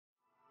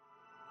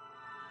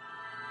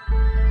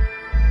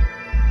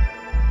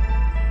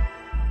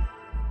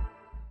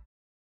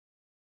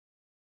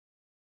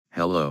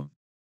Hello.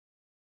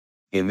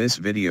 In this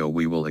video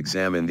we will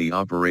examine the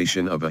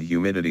operation of a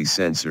humidity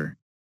sensor.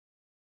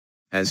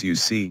 As you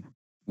see,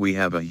 we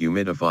have a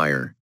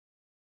humidifier.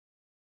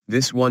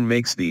 This one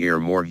makes the air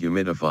more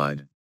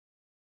humidified.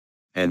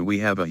 And we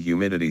have a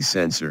humidity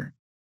sensor.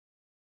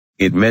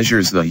 It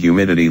measures the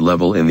humidity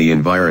level in the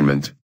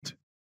environment.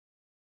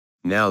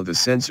 Now the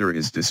sensor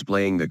is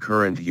displaying the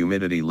current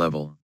humidity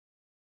level.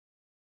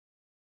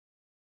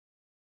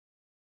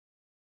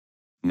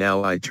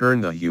 Now I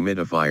turn the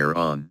humidifier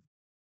on.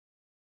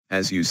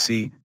 As you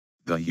see,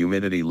 the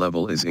humidity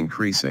level is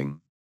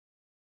increasing.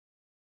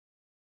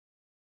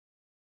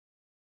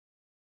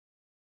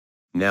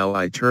 Now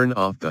I turn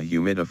off the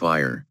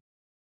humidifier.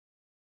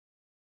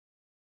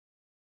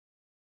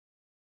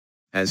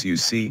 As you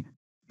see,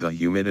 the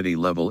humidity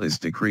level is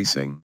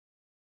decreasing.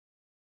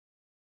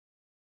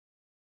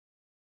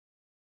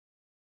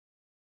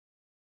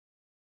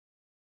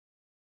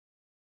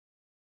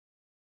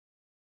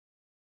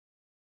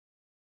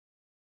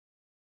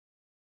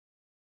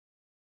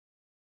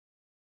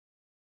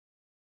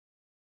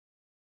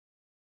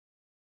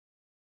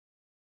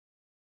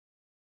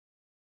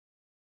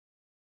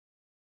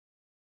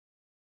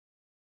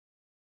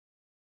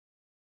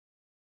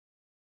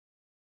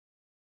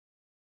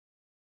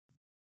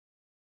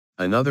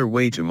 Another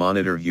way to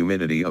monitor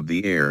humidity of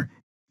the air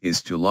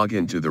is to log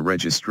into the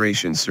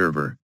registration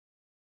server.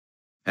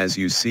 As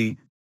you see,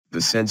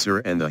 the sensor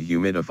and the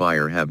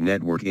humidifier have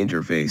network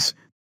interface,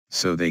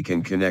 so they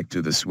can connect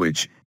to the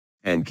switch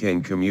and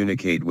can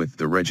communicate with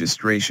the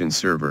registration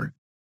server.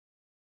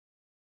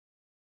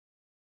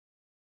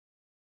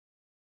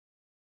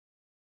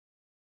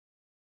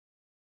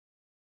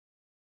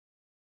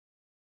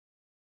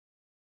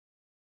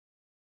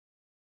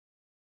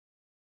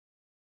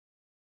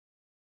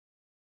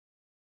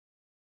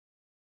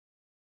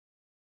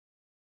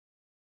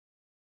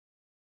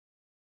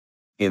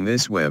 In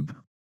this web,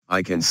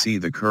 I can see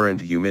the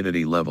current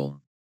humidity level.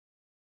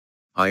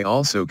 I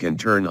also can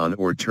turn on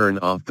or turn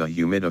off the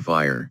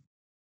humidifier.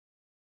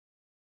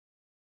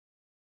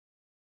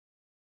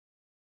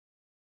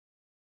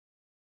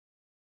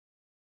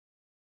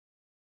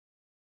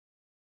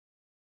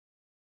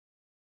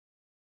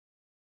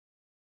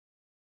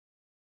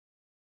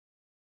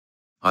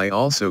 I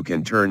also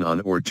can turn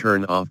on or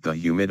turn off the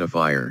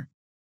humidifier.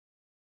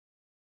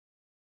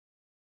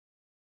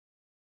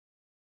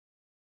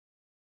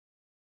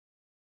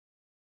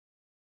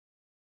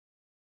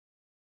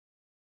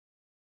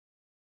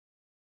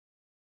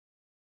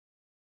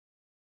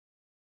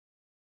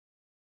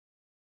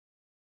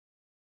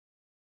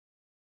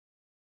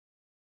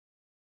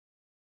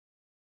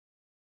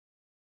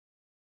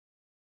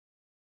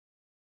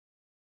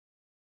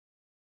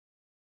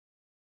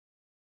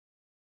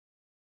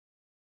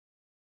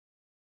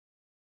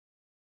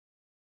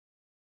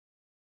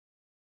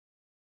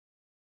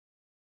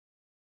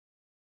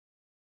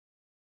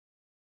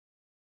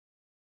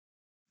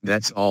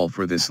 That's all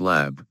for this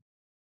lab.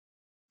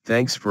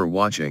 Thanks for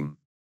watching.